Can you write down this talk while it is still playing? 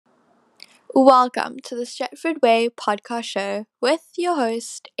Welcome to the Stretford Way Podcast show with your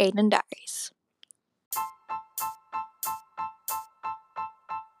host, Aiden Darius.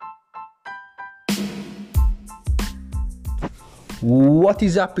 What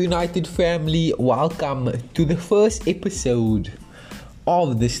is up, United family? Welcome to the first episode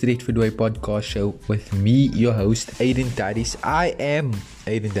of the Stretford Way Podcast show with me, your host, Aiden Darius. I am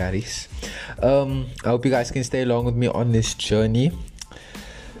Aiden Darius. I hope you guys can stay along with me on this journey.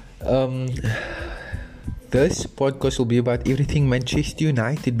 This podcast will be about everything Manchester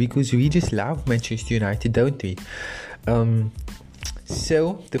United because we just love Manchester United, don't we?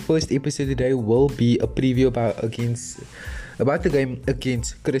 So the first episode today will be a preview about the game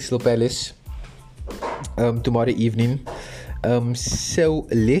against Crystal Palace tomorrow evening. So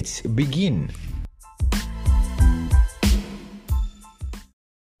let's begin.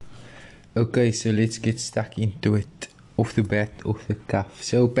 Okay, so let's get stuck into it. Off the bat, off the cuff.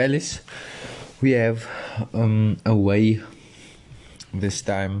 So Palace, we have away this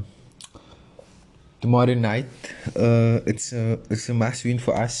time tomorrow night. It's a must win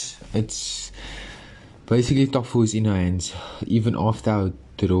for us. It's basically top four is in our hands. Even after our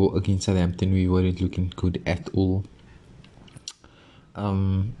draw against Southampton, we weren't looking good at all.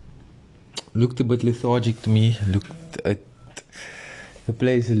 Looked a bit lethargic to me. The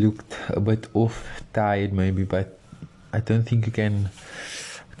players looked a bit off, tired maybe, but I don't think you can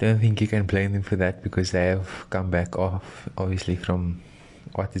blame them for that because they have come back off, obviously, from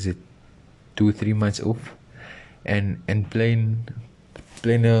 2-3 months off, and playing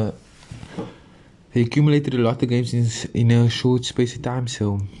they accumulated a lot of games in a short space of time,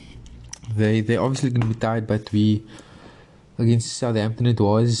 so they obviously going to be tired. But we against Southampton, it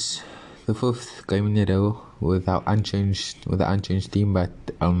was the fifth game in a row with the unchanged team, but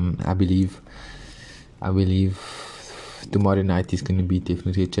I believe tomorrow night is going to be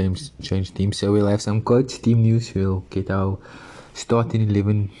definitely a change team. So we'll have some coach team news. We'll get our starting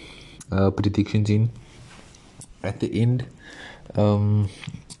 11 predictions in at the end.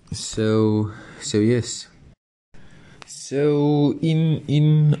 So yes. So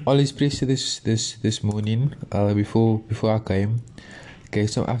in Ollie's presser this morning, before our game,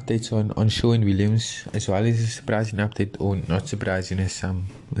 gave some updates on Shaw and Williams, as well as a surprising update, or not surprising as some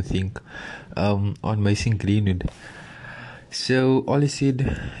would think, on Mason Greenwood. So Ollie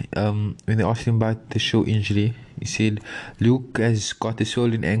said, when they asked him about the Shaw injury, he said Luke has got a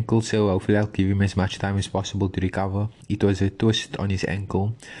swollen ankle, so hopefully I'll give him as much time as possible to recover. It was a twist on his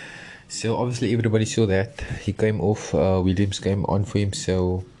ankle, so obviously everybody saw that. He came off, Williams came on for him.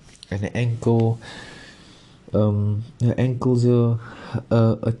 So an ankle's a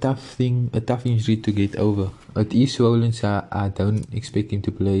tough injury to get over. It is swollen, so I don't expect him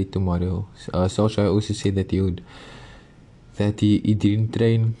to play tomorrow. Solskjaer also said that he didn't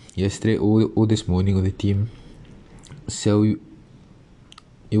train yesterday or this morning with the team, so he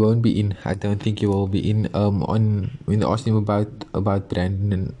won't be in. I don't think he will be in. On when they asked him about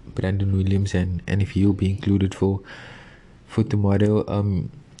Brandon Williams and if he'll be included for tomorrow,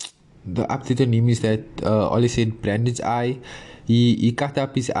 the update on him is that Ollie said Brandon's eye, he cut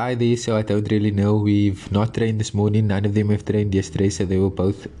up his eye there, so I don't really know. We've not trained this morning. None of them have trained yesterday, so they were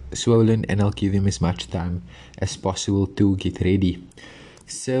both swollen, and I'll give them as much time as possible to get ready.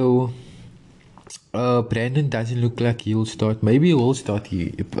 So Brandon doesn't look like he'll start. Maybe he will start.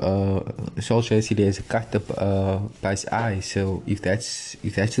 Solskjaer said he has a cut up by his eye, so if that's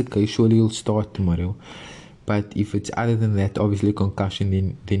the case, surely he'll start tomorrow. But if it's other than that, obviously concussion,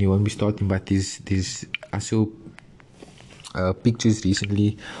 then he won't be starting. But I saw pictures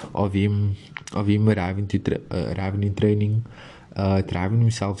recently of him arriving in training, driving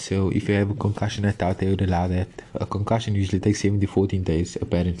himself. So if you have a concussion, I doubt they would allow that. A concussion usually takes 7-14 days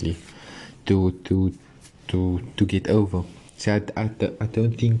apparently to get over. So I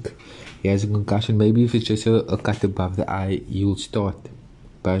don't think he has a concussion. Maybe if it's just a cut above the eye, he'll start.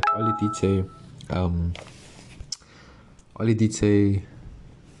 But all he did say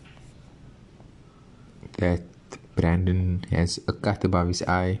that Brandon has a cut above his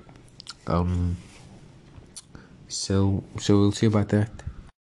eye. So we'll see about that.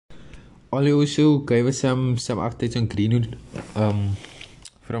 Ollie also gave us some updates on Greenwood from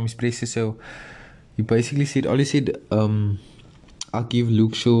his presser. So he basically said, Ollie said, I'll give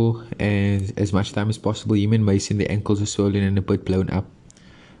Luke Shaw as much time as possible. Him and Mason, the ankles are swollen and a bit blown up.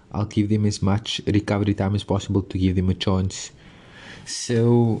 I'll give them as much recovery time as possible to give them a chance.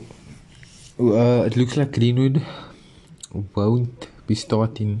 So it looks like Greenwood won't be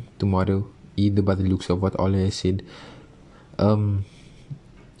starting tomorrow either, by the looks of what Ole has said. Remember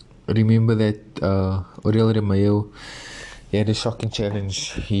that Oriol Romeo He had a shocking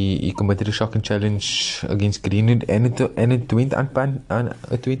challenge. He committed a shocking challenge against Greenwood, and it went unpunished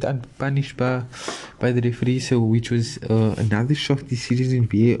by the referee. So, which was another shock this series in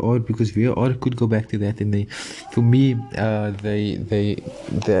VAR, because VAR could go back to that, and for me, that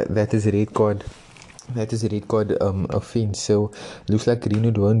is a red card. That is a red card offense. So, looks like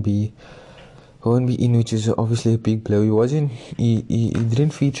Greenwood won't be in, which is obviously a big blow. He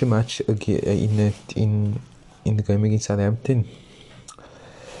didn't feature much again in the game against Southampton.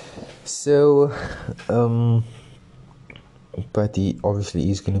 So, but he obviously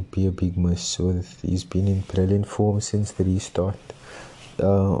is going to be a big miss. So he's been in brilliant form since the restart.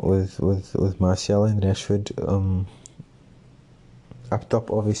 With Martial and Rashford up top,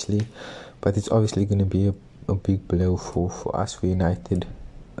 obviously, but it's obviously going to be a big blow for us, for United.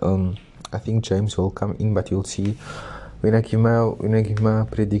 I think James will come in, but you'll see when I give my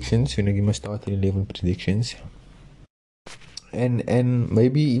predictions, when I give my starting 11 predictions, and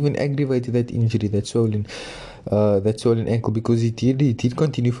maybe even aggravated that injury, that swollen ankle, because he did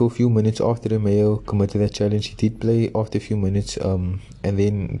continue for a few minutes after Mayo committed that challenge. He did play after a few minutes, and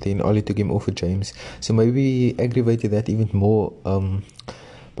then Ollie took him off for James, so maybe he aggravated that even more.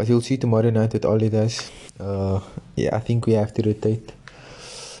 But you'll see tomorrow night what Ollie does. I think we have to rotate,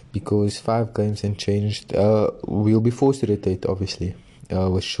 because 5 games and changed. We'll be forced to rotate, obviously,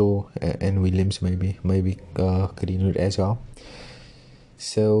 with Shaw and Williams, maybe Greenwood as well.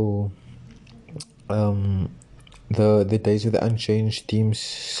 So the days of the unchanged teams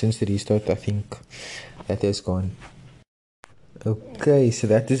since the restart, I think that has gone. Okay, so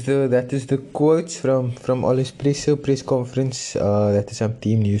that is the quotes from Ollie's press conference. That is some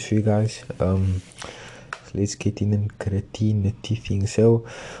team news for you guys. Let's get in and nitty things. So,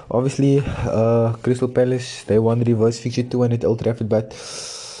 obviously, Crystal Palace, they won the reverse fixture 2-1 at Old Trafford, but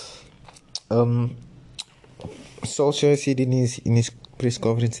Solskjaer said in his press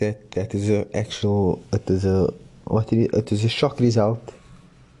conference that it is a shock result.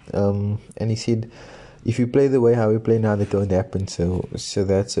 And he said, if you play the way how we play now, that won't happen. So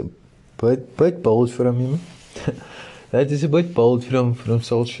that's a bit bold from him. That is a bit bold from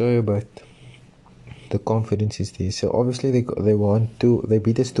Solskjaer, but the confidence is there. So obviously they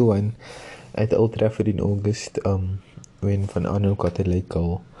beat us 2-1 at Old Trafford in August, when Van Arnold got a late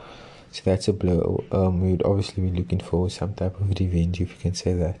goal. So that's a blow. We would obviously be looking for some type of revenge, if you can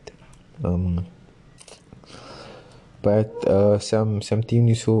say that. But some team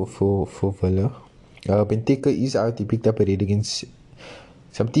news for Villa. Benteke is out. He picked up a red against.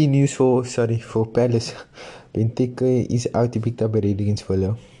 Some team news for Palace. Benteke is out. He picked up a red against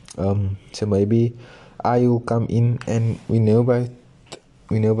Villa. So maybe Ayew will come in, and we know about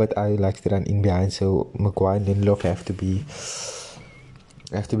Ayew likes to run in behind. So Maguire and Lindelof have to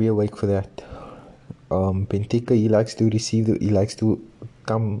be awake for that. Benteke, he likes to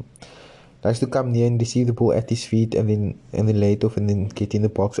come near and receive the ball at his feet, and then lay it off, and then get in the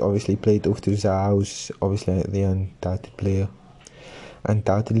box. Obviously, play it off to Zaha, who's obviously the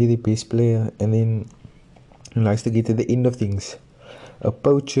undoubtedly the best player, and then he likes to get to the end of things. A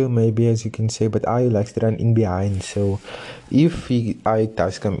poacher, maybe, as you can say, but Ayew likes to run in behind. So if Ayew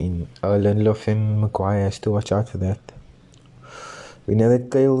does come in, Lindelof and Maguire has to watch out for that. We know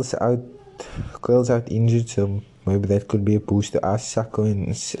that Kale's out injured, so maybe that could be a boost to us. Sacco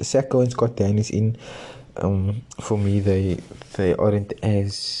and Scott Dann is in. For me, they aren't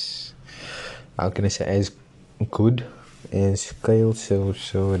as, how can I say, as good as Kale. So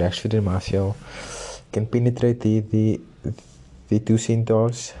Rashford and Martial can penetrate the two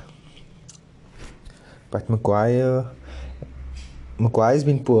centres. But Maguire's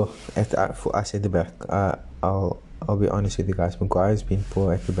been poor for us at the back. I'll be honest with you guys. Maguire's been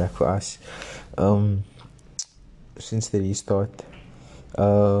poor at the back for us since the restart.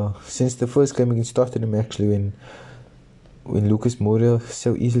 Since the first game against Tottenham, actually, when Lucas Moura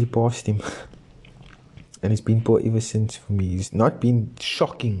so easily passed him. And he's been poor ever since for me. He's not been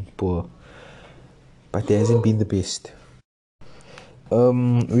shocking poor, but he hasn't been the best.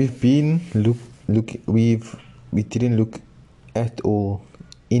 We didn't look at all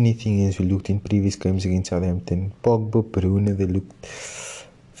anything as we looked in previous games against Southampton. Pogba, Bruno, they looked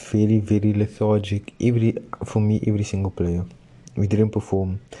very, very lethargic. Every single player. We didn't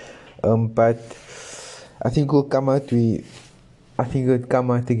perform. But I think we'll come out.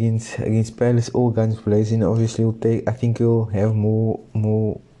 Against Palace, all guns blazing. Obviously, we'll have more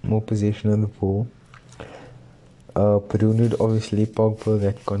possession of the ball. Bruno, obviously, Pogba,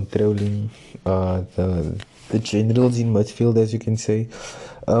 that controlling the generals in midfield, as you can say.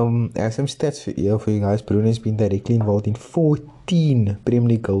 I have some stats for you guys. Bruno has been directly involved in 14 Premier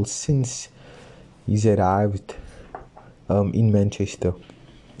League goals since he's arrived. in Manchester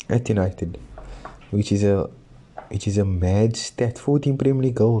at United, which is a mad stat. 14 Premier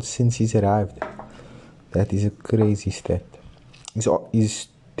League goals since he's arrived. That is a crazy stat. He's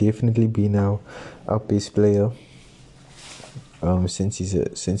definitely been our best player since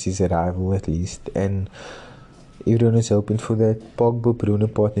his arrival, at least, and everyone is hoping for that Pogba-Bruno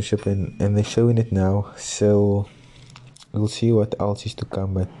partnership, and they're showing it now. So we'll see what else is to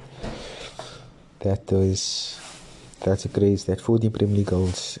come, but that's a craze. That 14 Premier League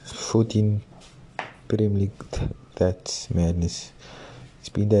goals, 14 Premier League, that's madness. He's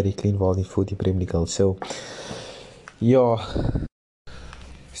been directly involved in 40 Premier League goals. So yeah.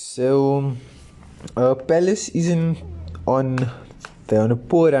 So Palace isn't on. They're on a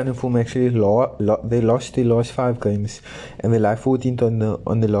poor run of form actually. They lost their last 5 games, and they lie 14th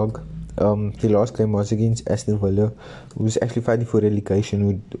on the log. The last game was against Aston Villa, who was actually fighting for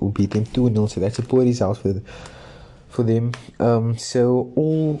relegation, who beat them 2-0. So that's a poor result for them. So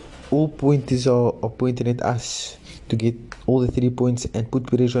all pointers are pointing at us to get all the 3 points and put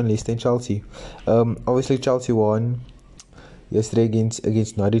pressure on Leicester and Chelsea. Obviously Chelsea won yesterday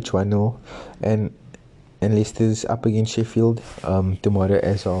against Norwich 1-0, and Leicester's up against Sheffield tomorrow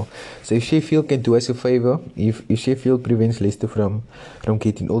as well. So if Sheffield can do us a favour, if Sheffield prevents Leicester from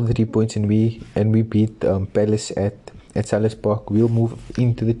getting all the 3 points, and we beat Palace at Selhurst Park, we'll move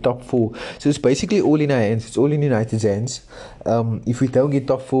into the top 4. So it's basically all in our hands. It's all in United's hands. If we don't get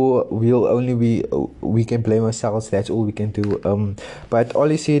top 4, we can blame ourselves. That's all we can do. But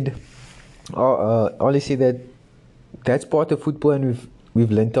Ollie said that that's part of football, and we've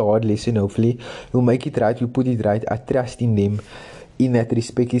learned a hard lesson. Hopefully we'll make it right. We'll put it right. I trust in them in that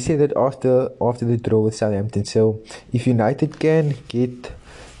respect. He said that after the draw with Southampton. So if United can get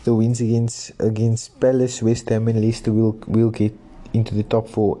the wins against Palace, West Ham and Leicester, we'll get into the top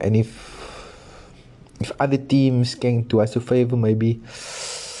 4. And if other teams can do us a favour, maybe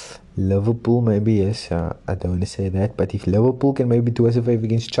Liverpool, maybe, yes, I don't want to say that, but if Liverpool can maybe do us a favour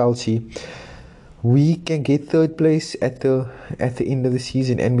against Chelsea, we can get 3rd place at the end of the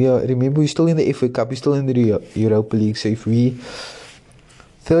season. And we're still in the FA Cup, we're still in the Europa League. So if we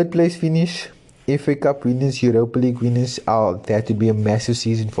 3rd place finish, FA Cup winners, Europa League winners, that would be a massive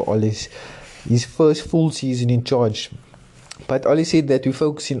season for Ollie's his first full season in charge. But Ollie said that we're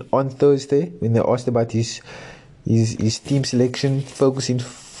focusing on Thursday. When they asked about his team selection,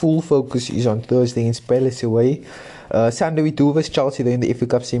 full focus is on Thursday against Palace away. Sunday we do versus Chelsea, they're in the FA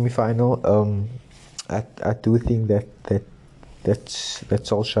Cup semi-final. I do think that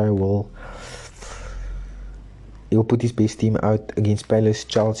Solskjaer he'll put his best team out against Palace,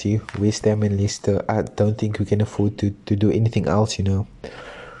 Chelsea, West Ham and Leicester. I don't think we can afford to do anything else,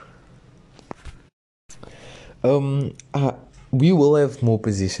 we will have more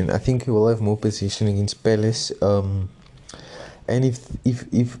position. I think we will have more position against Palace. And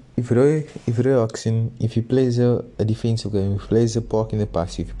if Roy Hodgson, if he plays a defensive game, if he plays a Park in the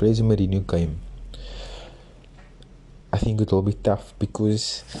past, if he plays a Mourinho game, I think it will be tough,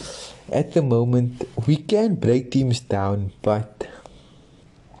 because at the moment we can break teams down, but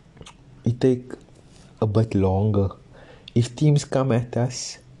it take a bit longer. If teams come at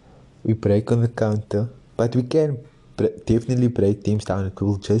us, we break on the counter, but we can definitely break teams down. It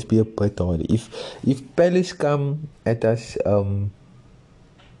will just be a bit harder. If Palace come at us, and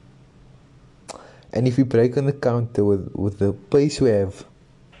if we break on the counter with the pace we have,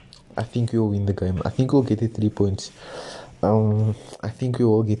 I think we will win the game. I think we'll get the 3 points. I think we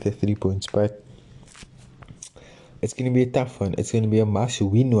will get the 3 points, but it's going to be a tough one. It's going to be a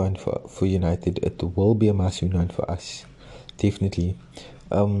must-win one for United. It will be a must-win one for us, definitely.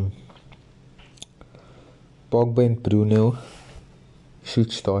 Pogba and Bruno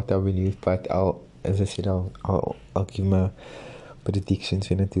should start, I believe, but I'll give my predictions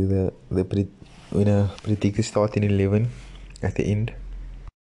when I do when I predict the starting 11 at the end.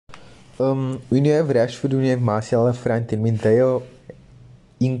 When you have Rashford, when you have Martial up front, and when they are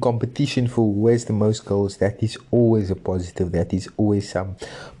in competition for who has the most goals, that is always a positive. That is always some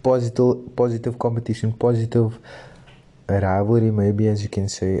positive competition, positive rivalry, maybe, as you can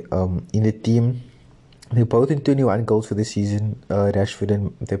say, in the team. They're both in 21 goals for the season, Rashford,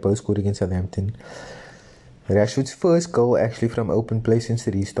 and they both scored against Southampton. Rashford's first goal actually from open play since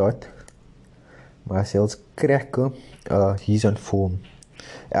the restart. Martial's cracker, he's on form.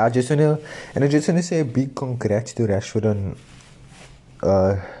 I just wanna say a big congrats to Rashford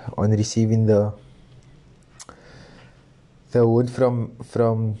on receiving the award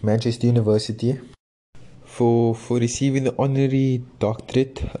from Manchester University for receiving the honorary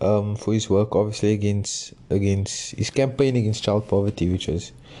doctorate for his work, obviously, against his campaign against child poverty, which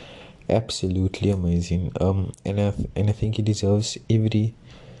was absolutely amazing. And I think he deserves every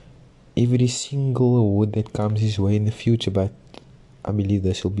single award that comes his way in the future. But I believe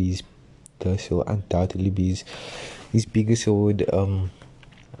this will undoubtedly be his biggest award.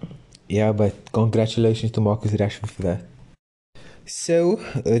 Yeah, but congratulations to Marcus Rashford for that. So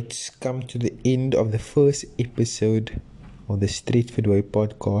it's come to the end of the first episode of the Stretford Way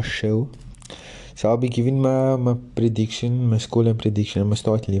Podcast show. So I'll be giving my prediction, my score and prediction, and my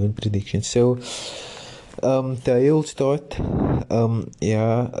start 11 prediction. So Tayo will start.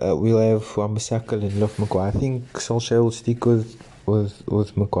 We'll have Wan-Bissaka, Lindelof, Maguire. I think Solskjaer will stick with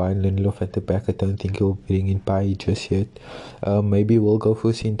Maguire and Lindelof at the back. I don't think he'll bring in Pai just yet. Maybe we'll go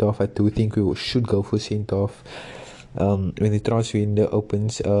for centre off. I do think we should go for centre off. When the transfer window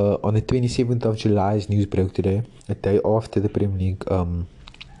opens on the 27th of July, as news broke today, a day after the Premier League,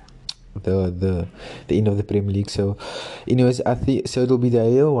 the end of the Premier League. So, anyways, I think so. It'll be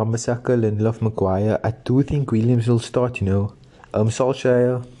Dale, Wan-Bissaka, Lindelof, Maguire. I do think Williams will start.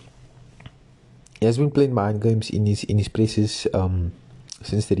 Solskjaer, he has been playing mind games in his presses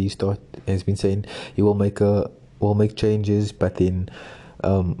since the restart. He has been saying he will make changes, but then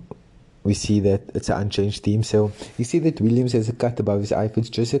we see that it's an unchanged team. So you see that Williams has a cut above his eye. If it's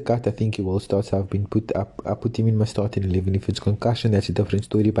just a cut, I think he will start. So I put him in my starting 11. If it's concussion, that's a different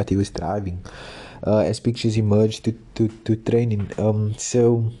story. But he was driving as pictures emerged to training.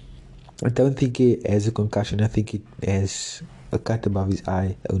 So I don't think he has a concussion. I think he has a cut above his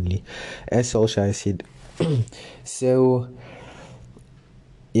eye only, as Solskjaer said. So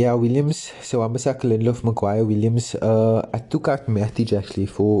yeah, Williams. So Wan-Bissaka, Lindelof, Maguire, Williams. I took out Matic actually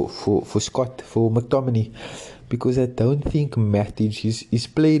for McTominay, because I don't think Matic he's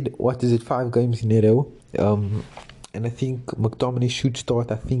played 5 games in a row. And I think McTominay should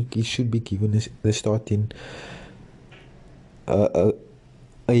start. I think he should be given the starting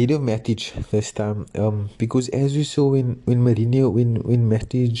ahead of Matic this time. Because as we saw when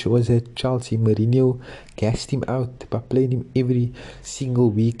Matic was at Chelsea, Mourinho gassed him out by playing him every single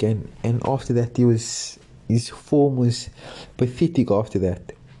week, and after that his form was pathetic after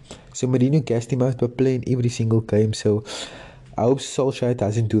that. So Mourinho gassed him out by playing every single game. So I hope Solskjaer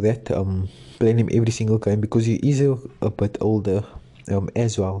doesn't do that, playing him every single game, because he is a bit older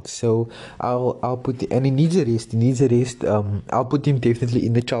as well. So I'll put and he needs a rest. I'll put him definitely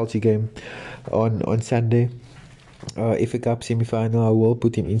in the Chelsea game on Sunday, FA Cup semi-final. I will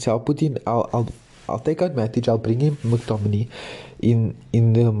put him in. So I'll take out Matic. I'll bring in McTominay in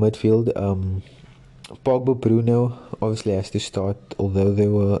the midfield. Pogba, Bruno obviously has to start, although they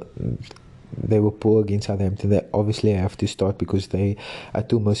were poor against Southampton. They obviously have to start because they are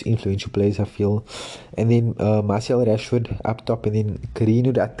two most influential players, I feel. And then Martial, Rashford up top, and then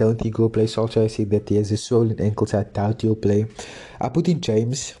Greenwood. I don't think he'll play. Solskjaer said that he has a swollen ankle, so I doubt he'll play. I put in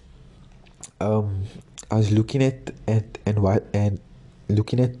James. I was looking at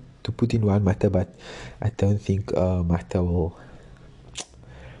to put in Juan Mata, but I don't think Mata will.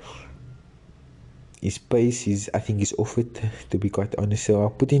 His pace is, I think, is off it, to be quite honest. So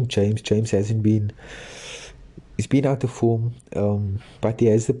I'll put in James. James hasn't been, he's been out of form, but he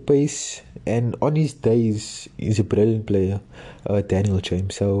has the pace, and on his days he's a brilliant player, Daniel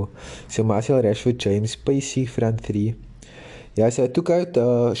James. So Martial, Rashford, James, pacey front three. Yeah, so I took out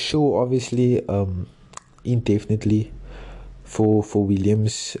Shaw obviously indefinitely for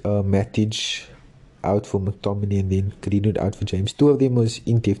Williams, Matic out for McTominay, and then Greenwood out for James. Two of them was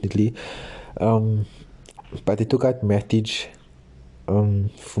indefinitely. But they took out Matic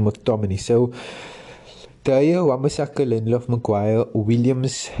for McTominay. So Dyer, Wan-Bissaka, Lindelof, Maguire,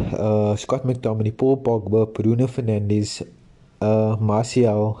 Williams, Scott McTominay, Paul Pogba, Bruno Fernandes,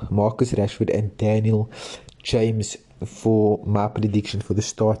 Martial, Marcus Rashford, and Daniel James for my prediction for the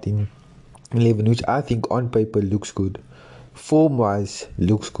starting 11, which I think on paper looks good. Form-wise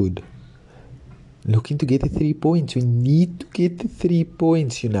looks good. Looking to get the 3 points. We need to get the 3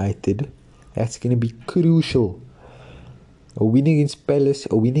 points, United. That's going to be crucial. A win against Palace,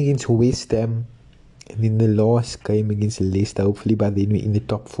 a win against West Ham, and then the last game against Leicester. Hopefully by then we're in the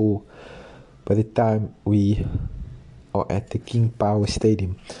top 4 by the time we are at the King Power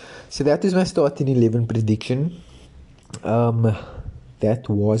Stadium. So that is my starting 11 prediction. That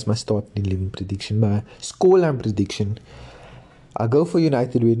was my starting 11 prediction. My scoreline prediction, I'll go for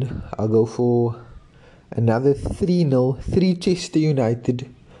United win. I'll go for another 3-0, 3 Chester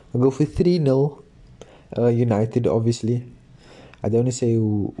United. I'll go for 3-0 United, obviously. I don't want to say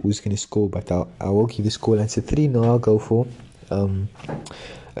who's going to score, but I will give the scoreline. So 3-0 I'll go for.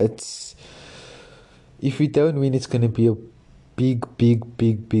 It's, if we don't win, it's going to be a big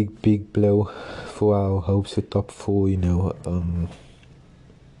blow for our hopes for top 4,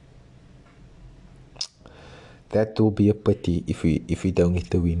 that will be a pity if we don't get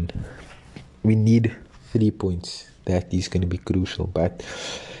the win. We need 3 points. That is going to be crucial. But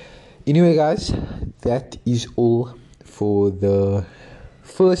anyway, guys, that is all for the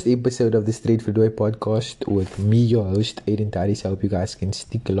first episode of the Stretford Way Podcast with me, your host, Aiden Taris. I hope you guys can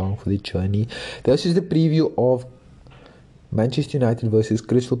stick along for the journey. This is the preview of Manchester United versus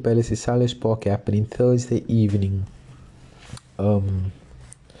Crystal Palace at Selhurst Park happening Thursday evening.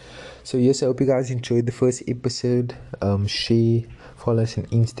 So yes, I hope you guys enjoyed the first episode. Share, follow us on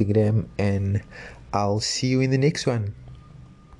Instagram, and I'll see you in the next one.